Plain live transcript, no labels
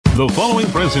The following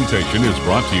presentation is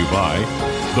brought to you by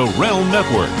The Realm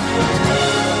Network.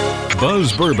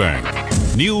 Buzz Burbank,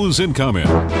 news and comment.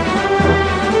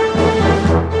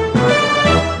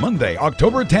 Monday,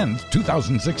 October 10th,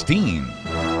 2016.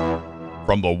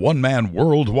 From the one-man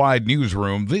worldwide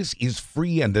newsroom, this is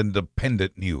free and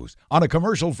independent news on a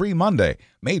commercial-free Monday,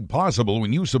 made possible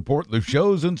when you support the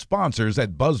shows and sponsors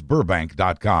at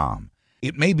buzzburbank.com.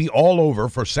 It may be all over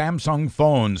for Samsung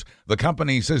phones. The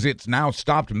company says it's now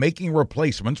stopped making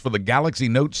replacements for the Galaxy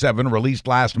Note 7 released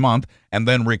last month and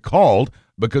then recalled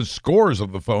because scores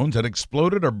of the phones had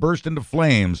exploded or burst into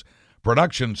flames.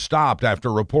 Production stopped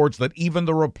after reports that even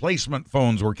the replacement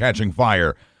phones were catching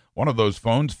fire. One of those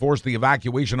phones forced the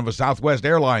evacuation of a Southwest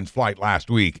Airlines flight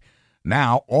last week.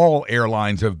 Now all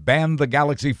airlines have banned the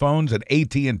Galaxy phones, and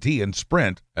AT&T and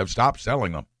Sprint have stopped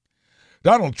selling them.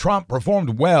 Donald Trump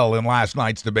performed well in last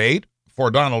night's debate.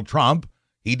 For Donald Trump,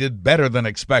 he did better than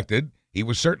expected. He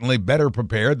was certainly better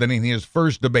prepared than in his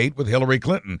first debate with Hillary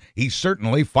Clinton. He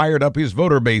certainly fired up his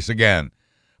voter base again.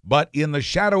 But in the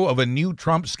shadow of a new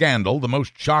Trump scandal, the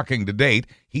most shocking to date,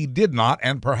 he did not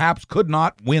and perhaps could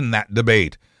not win that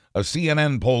debate. A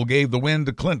CNN poll gave the win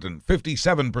to Clinton,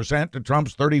 57% to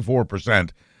Trump's 34%.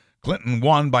 Clinton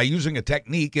won by using a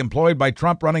technique employed by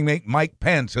Trump running mate Mike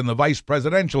Pence in the vice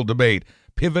presidential debate,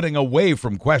 pivoting away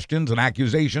from questions and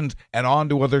accusations and on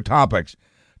to other topics.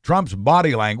 Trump's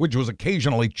body language was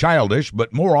occasionally childish,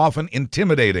 but more often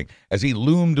intimidating as he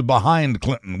loomed behind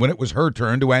Clinton when it was her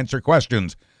turn to answer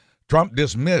questions. Trump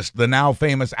dismissed the now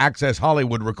famous Access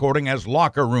Hollywood recording as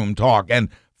locker room talk and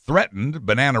threatened,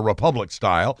 Banana Republic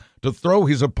style, to throw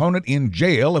his opponent in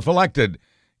jail if elected.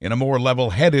 In a more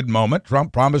level-headed moment,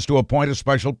 Trump promised to appoint a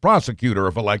special prosecutor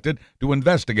if elected to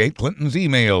investigate Clinton's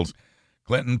emails.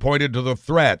 Clinton pointed to the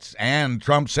threats and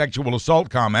Trump's sexual assault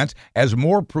comments as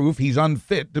more proof he's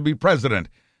unfit to be president.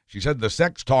 She said the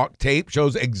sex talk tape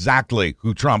shows exactly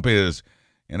who Trump is.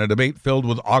 In a debate filled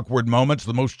with awkward moments,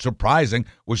 the most surprising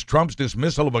was Trump's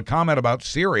dismissal of a comment about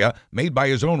Syria made by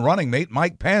his own running mate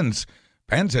Mike Pence.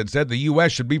 Pence had said the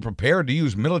U.S. should be prepared to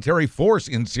use military force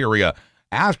in Syria.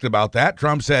 Asked about that,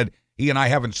 Trump said, "He and I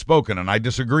haven't spoken, and I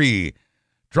disagree."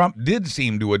 Trump did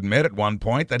seem to admit at one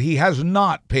point that he has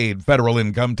not paid federal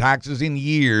income taxes in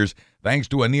years, thanks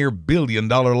to a near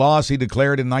billion-dollar loss he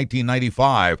declared in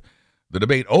 1995. The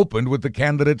debate opened with the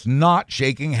candidates not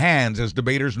shaking hands, as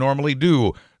debaters normally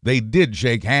do. They did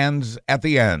shake hands at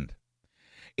the end.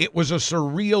 It was a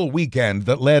surreal weekend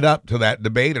that led up to that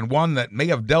debate, and one that may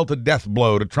have dealt a death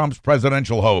blow to Trump's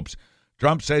presidential hopes.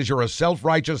 Trump says you're a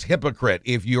self-righteous hypocrite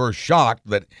if you're shocked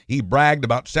that he bragged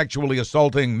about sexually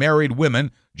assaulting married women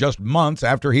just months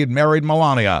after he had married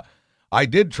Melania. "I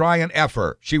did try and F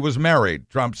her. She was married,"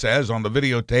 Trump says on the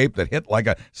videotape that hit like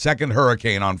a second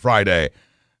hurricane on Friday.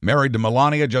 Married to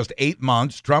Melania just 8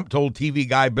 months, Trump told TV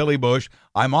guy Billy Bush,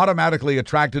 "I'm automatically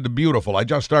attracted to beautiful. I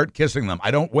just start kissing them. I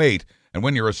don't wait. And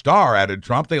when you're a star," added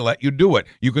Trump, "they let you do it.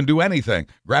 You can do anything.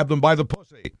 Grab them by the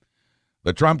pussy."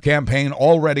 The Trump campaign,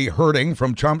 already hurting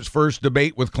from Trump's first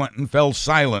debate with Clinton, fell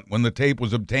silent when the tape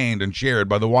was obtained and shared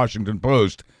by the Washington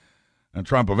Post. And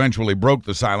Trump eventually broke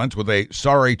the silence with a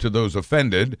 "sorry to those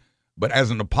offended," but as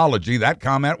an apology, that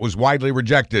comment was widely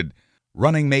rejected.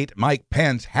 Running mate Mike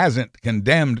Pence hasn't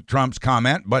condemned Trump's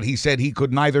comment, but he said he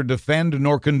could neither defend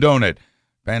nor condone it.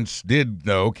 Pence did,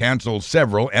 though, cancel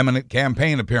several eminent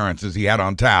campaign appearances he had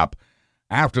on tap.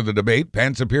 After the debate,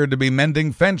 Pence appeared to be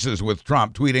mending fences with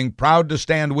Trump, tweeting, "Proud to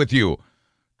stand with you."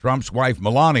 Trump's wife,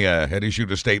 Melania, had issued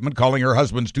a statement calling her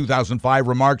husband's 2005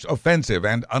 remarks offensive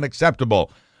and unacceptable.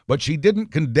 But she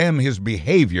didn't condemn his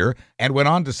behavior and went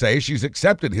on to say she's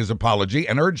accepted his apology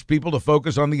and urged people to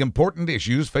focus on the important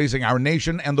issues facing our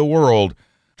nation and the world.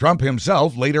 Trump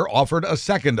himself later offered a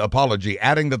second apology,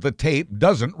 adding that the tape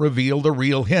doesn't reveal the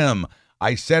real him.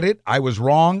 "I said it, I was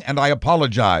wrong, and I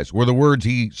apologize," were the words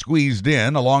he squeezed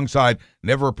in, alongside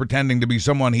never pretending to be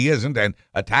someone he isn't and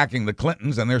attacking the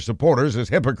Clintons and their supporters as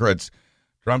hypocrites.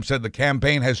 Trump said the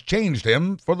campaign has changed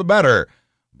him for the better,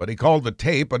 but he called the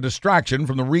tape a distraction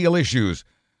from the real issues.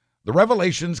 The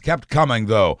revelations kept coming,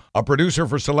 though. A producer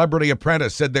for Celebrity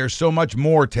Apprentice said there's so much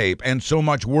more tape and so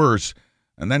much worse.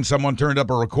 And then someone turned up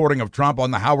a recording of Trump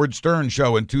on the Howard Stern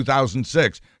show in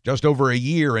 2006, just over a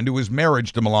year into his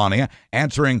marriage to Melania,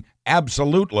 answering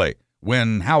 "absolutely"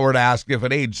 when Howard asked if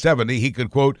at age 70 he could,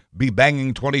 quote, "be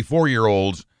banging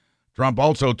 24-year-olds. Trump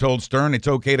also told Stern it's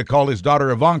okay to call his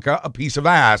daughter Ivanka a piece of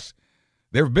ass.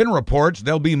 There have been reports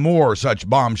there'll be more such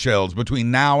bombshells between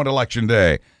now and Election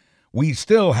Day. We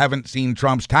still haven't seen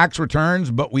Trump's tax returns,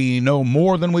 but we know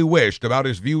more than we wished about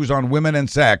his views on women and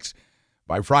sex.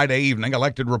 By Friday evening,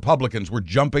 elected Republicans were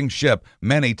jumping ship,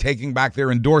 many taking back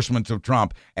their endorsements of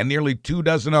Trump, and nearly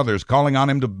 24 others calling on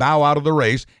him to bow out of the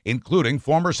race, including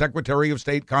former Secretary of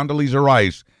State Condoleezza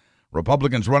Rice.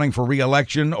 Republicans running for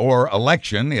re-election or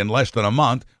election in less than a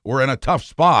month were in a tough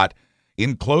spot.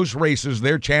 In close races,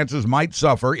 their chances might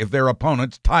suffer if their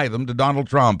opponents tie them to Donald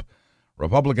Trump.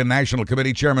 Republican National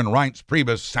Committee Chairman Reince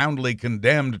Priebus soundly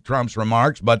condemned Trump's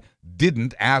remarks, but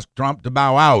didn't ask Trump to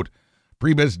bow out.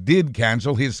 Priebus did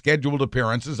cancel his scheduled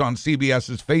appearances on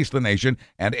CBS's Face the Nation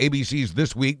and ABC's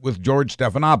This Week with George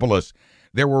Stephanopoulos.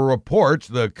 There were reports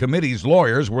the committee's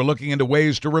lawyers were looking into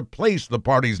ways to replace the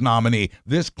party's nominee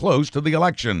this close to the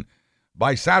election.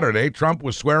 By Saturday, Trump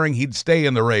was swearing he'd stay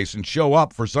in the race and show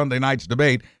up for Sunday night's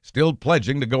debate, still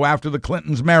pledging to go after the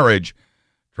Clintons' marriage.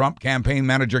 Trump campaign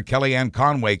manager Kellyanne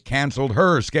Conway canceled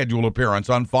her scheduled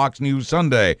appearance on Fox News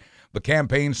Sunday. The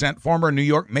campaign sent former New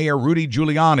York Mayor Rudy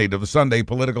Giuliani to the Sunday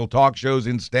political talk shows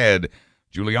instead.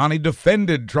 Giuliani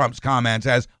defended Trump's comments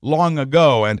as long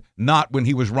ago and not when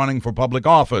he was running for public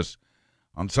office.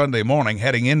 On Sunday morning,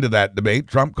 heading into that debate,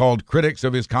 Trump called critics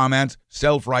of his comments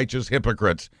self-righteous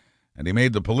hypocrites. And he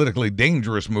made the politically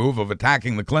dangerous move of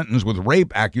attacking the Clintons with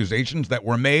rape accusations that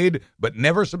were made but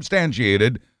never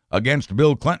substantiated against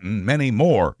Bill Clinton many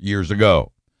more years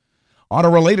ago. On a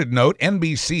related note,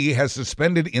 NBC has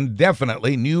suspended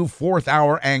indefinitely new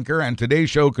fourth-hour anchor and Today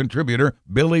Show contributor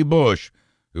Billy Bush,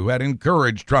 who had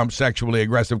encouraged Trump's sexually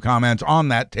aggressive comments on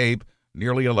that tape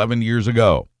nearly 11 years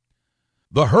ago.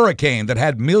 The hurricane that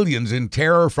had millions in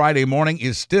terror Friday morning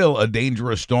is still a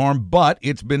dangerous storm, but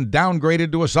it's been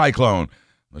downgraded to a cyclone.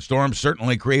 The storm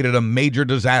certainly created a major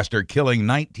disaster, killing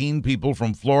 19 people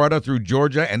from Florida through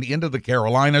Georgia and into the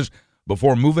Carolinas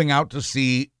before moving out to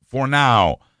sea for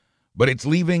now. But it's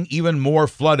leaving even more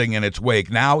flooding in its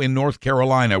wake. Now in North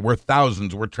Carolina, where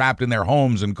thousands were trapped in their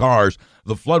homes and cars,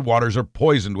 the floodwaters are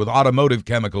poisoned with automotive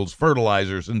chemicals,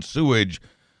 fertilizers, and sewage.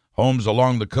 Homes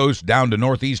along the coast down to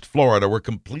northeast Florida were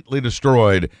completely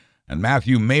destroyed. And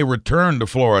Matthew may return to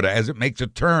Florida as it makes a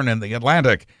turn in the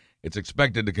Atlantic. It's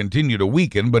expected to continue to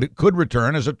weaken, but it could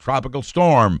return as a tropical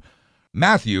storm.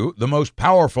 Matthew, the most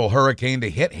powerful hurricane to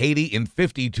hit Haiti in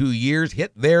 52 years,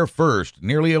 hit there first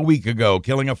nearly a week ago,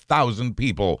 killing 1,000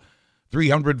 people.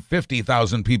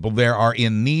 350,000 people there are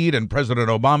in need, and President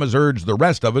Obama's urged the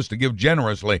rest of us to give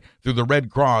generously through the Red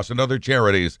Cross and other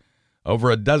charities. Over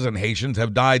a dozen Haitians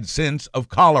have died since of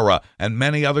cholera, and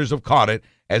many others have caught it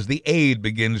as the aid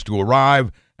begins to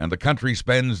arrive, and the country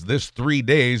spends this 3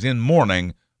 days in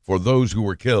mourning for those who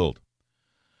were killed.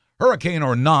 Hurricane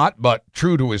or not, but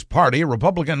true to his party,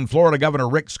 Republican Florida Governor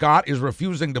Rick Scott is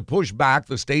refusing to push back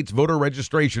the state's voter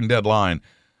registration deadline.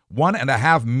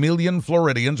 1.5 million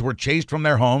Floridians were chased from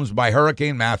their homes by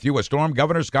Hurricane Matthew, a storm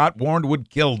Governor Scott warned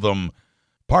would kill them.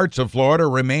 Parts of Florida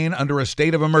remain under a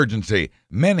state of emergency.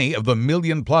 Many of the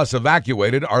million-plus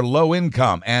evacuated are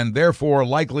low-income and therefore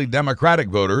likely Democratic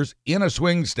voters in a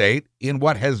swing state in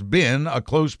what has been a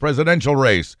close presidential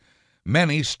race.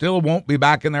 Many still won't be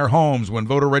back in their homes when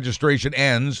voter registration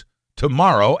ends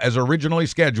tomorrow as originally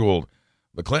scheduled.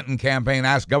 The Clinton campaign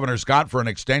asked Governor Scott for an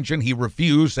extension. He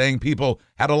refused, saying people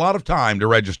had a lot of time to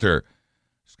register.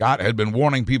 Scott had been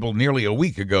warning people nearly a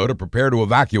week ago to prepare to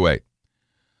evacuate.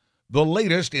 The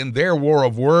latest in their war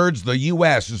of words, the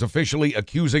U.S. is officially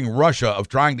accusing Russia of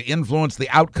trying to influence the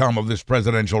outcome of this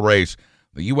presidential race.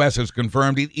 The U.S. has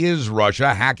confirmed it is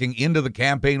Russia hacking into the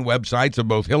campaign websites of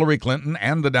both Hillary Clinton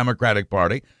and the Democratic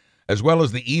Party, as well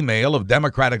as the email of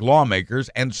Democratic lawmakers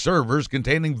and servers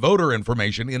containing voter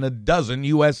information in a dozen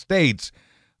U.S. states.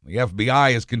 The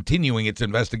FBI is continuing its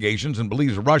investigations and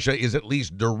believes Russia is at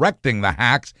least directing the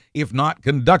hacks, if not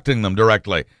conducting them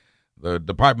directly. The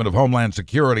Department of Homeland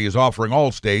Security is offering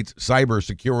all states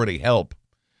cybersecurity help.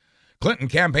 Clinton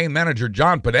campaign manager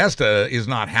John Podesta is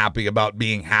not happy about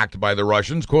being hacked by the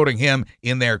Russians, quoting him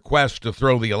in their quest to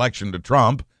throw the election to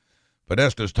Trump.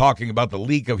 Podesta is talking about the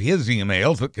leak of his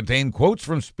emails that contain quotes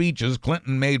from speeches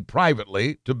Clinton made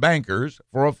privately to bankers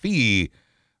for a fee.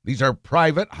 These are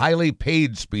private, highly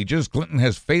paid speeches Clinton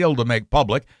has failed to make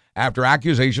public after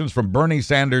accusations from Bernie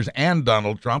Sanders and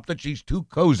Donald Trump that she's too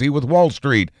cozy with Wall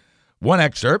Street. One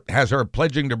excerpt has her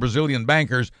pledging to Brazilian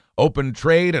bankers open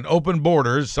trade and open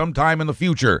borders sometime in the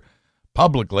future.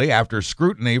 Publicly, after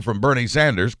scrutiny from Bernie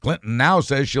Sanders, Clinton now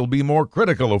says she'll be more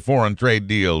critical of foreign trade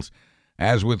deals.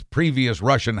 As with previous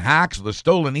Russian hacks, the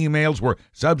stolen emails were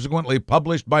subsequently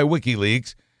published by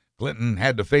WikiLeaks. Clinton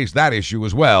had to face that issue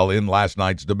as well in last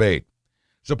night's debate.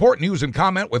 Support news and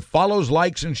comment with follows,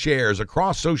 likes, and shares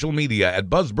across social media at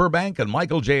Buzz Burbank and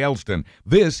Michael J. Elston.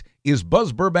 This is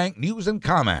Buzz Burbank News and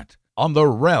Comment on the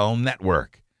Realm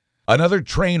Network. Another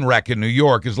train wreck in New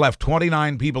York has left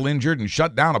 29 people injured and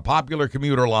shut down a popular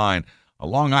commuter line. A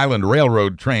Long Island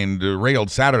Railroad train derailed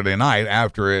Saturday night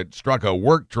after it struck a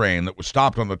work train that was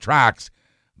stopped on the tracks.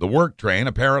 The work train,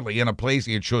 apparently in a place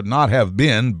it should not have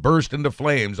been, burst into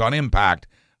flames on impact.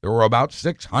 There were about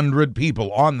 600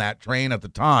 people on that train at the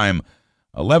time.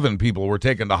 11 people were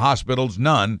taken to hospitals.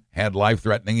 None had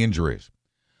life-threatening injuries.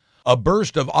 A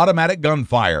burst of automatic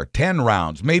gunfire, 10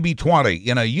 rounds, maybe 20,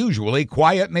 in a usually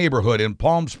quiet neighborhood in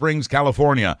Palm Springs,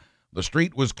 California. The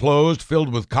street was closed,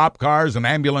 filled with cop cars and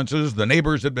ambulances. The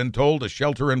neighbors had been told to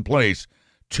shelter in place.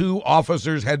 2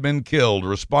 officers had been killed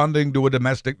responding to a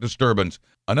domestic disturbance.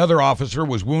 Another officer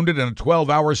was wounded in a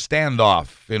 12-hour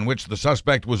standoff in which the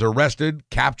suspect was arrested,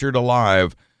 captured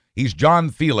alive. He's John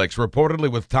Felix,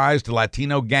 reportedly with ties to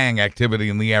Latino gang activity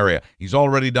in the area. He's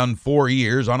already done 4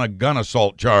 years on a gun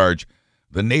assault charge.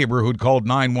 The neighbor who'd called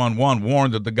 911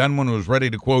 warned that the gunman was ready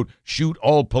to, quote, shoot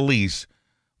all police.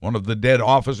 One of the dead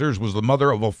officers was the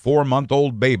mother of a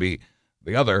 4-month-old baby.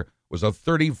 The other was a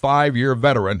 35-year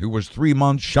veteran who was 3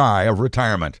 months shy of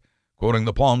retirement. Quoting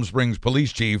the Palm Springs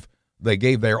police chief, they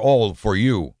gave their all for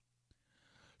you.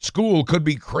 School could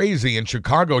be crazy in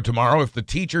Chicago tomorrow if the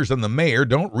teachers and the mayor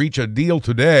don't reach a deal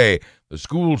today. The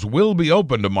schools will be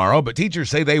open tomorrow, but teachers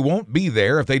say they won't be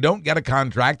there if they don't get a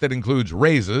contract that includes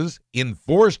raises,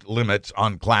 enforced limits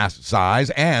on class size,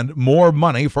 and more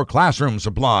money for classroom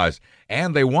supplies.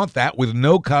 And they want that with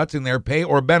no cuts in their pay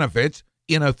or benefits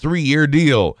in a 3-year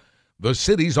deal. The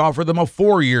cities offer them a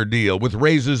 4-year deal with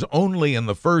raises only in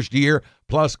the first year,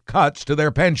 plus cuts to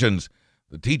their pensions.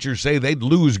 The teachers say they'd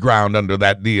lose ground under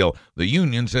that deal. The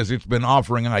union says it's been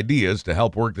offering ideas to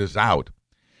help work this out.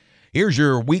 Here's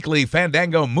your weekly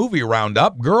Fandango movie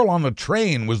roundup. Girl on the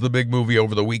Train was the big movie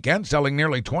over the weekend, selling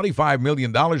nearly $25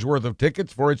 million worth of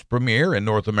tickets for its premiere in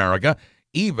North America,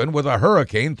 even with a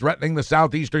hurricane threatening the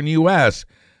southeastern U.S.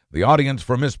 The audience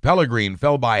for Miss Pellegrine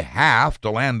fell by half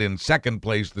to land in second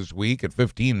place this week at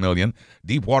 $15 million.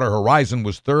 Deepwater Horizon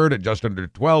was third at just under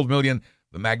 $12 million.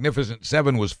 The Magnificent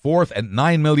Seven was fourth at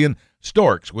 $9 million.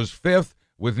 Storks was fifth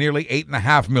with nearly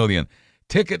 $8.5 million.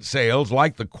 Ticket sales,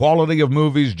 like the quality of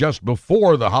movies just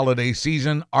before the holiday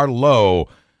season, are low.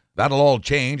 That'll all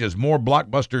change as more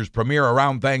blockbusters premiere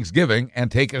around Thanksgiving and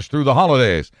take us through the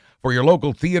holidays. For your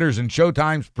local theaters and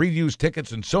showtimes, previews,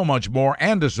 tickets, and so much more,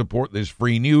 and to support this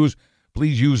free news,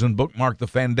 please use and bookmark the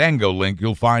Fandango link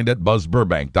you'll find at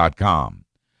buzzburbank.com.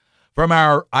 From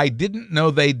our I Didn't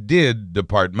Know They Did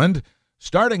department,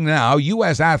 starting now,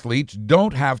 U.S. athletes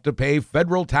don't have to pay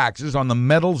federal taxes on the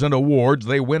medals and awards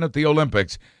they win at the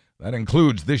Olympics. That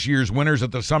includes this year's winners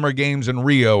at the Summer Games in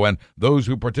Rio and those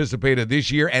who participated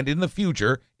this year and in the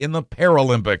future in the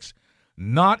Paralympics.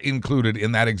 Not included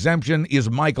in that exemption is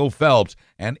Michael Phelps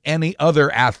and any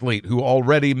other athlete who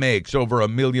already makes over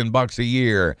 $1 million a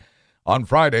year. On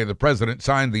Friday, the president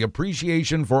signed the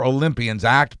Appreciation for Olympians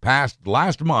Act passed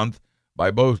last month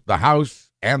by both the House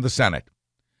and the Senate.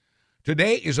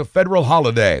 Today is a federal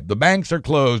holiday. The banks are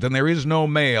closed and there is no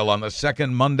mail on the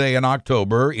second Monday in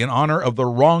October in honor of the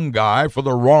wrong guy for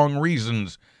the wrong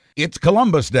reasons. It's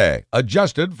Columbus Day,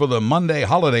 adjusted for the Monday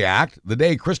Holiday Act, the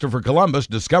day Christopher Columbus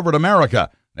discovered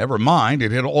America. Never mind,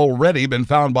 it had already been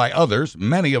found by others,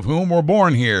 many of whom were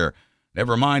born here.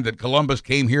 Never mind that Columbus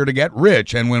came here to get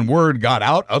rich, and when word got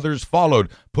out, others followed,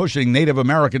 pushing Native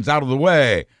Americans out of the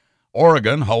way.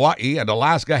 Oregon, Hawaii, and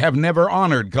Alaska have never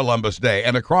honored Columbus Day,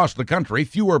 and across the country,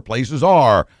 fewer places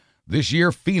are. This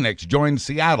year, Phoenix joined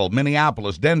Seattle,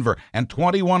 Minneapolis, Denver, and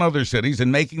 21 other cities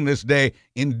in making this day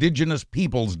Indigenous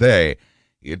Peoples Day.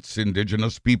 It's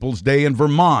Indigenous Peoples Day in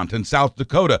Vermont and South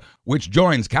Dakota, which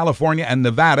joins California and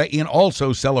Nevada in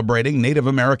also celebrating Native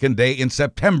American Day in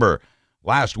September.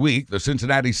 Last week, the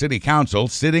Cincinnati City Council,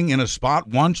 sitting in a spot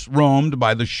once roamed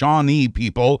by the Shawnee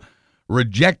people,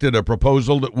 rejected a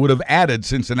proposal that would have added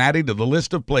Cincinnati to the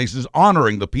list of places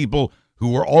honoring the people who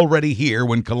were already here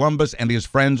when Columbus and his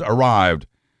friends arrived.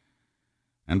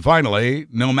 And finally,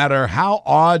 no matter how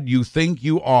odd you think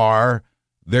you are,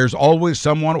 there's always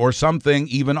someone or something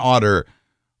even odder.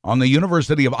 On the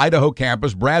University of Idaho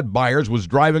campus, Brad Byers was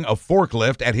driving a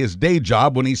forklift at his day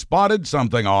job when he spotted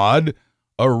something odd,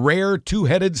 a rare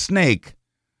two-headed snake.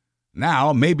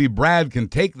 Now, maybe Brad can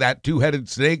take that two-headed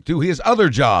snake to his other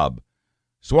job,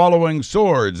 swallowing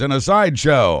swords in a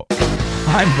sideshow.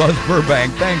 I'm Buzz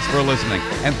Burbank. Thanks for listening,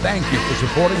 and thank you for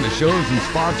supporting the shows and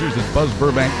sponsors at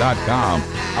BuzzBurbank.com.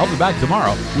 I'll be back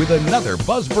tomorrow with another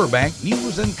Buzz Burbank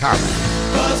News and Comment.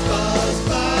 Buzz, buzz,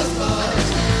 buzz,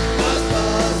 buzz. Buzz,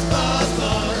 buzz, buzz,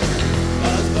 buzz.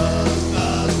 Buzz, buzz,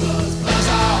 buzz, buzz, buzz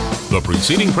out. The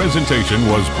preceding presentation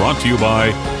was brought to you by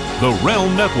the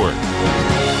Realm Network.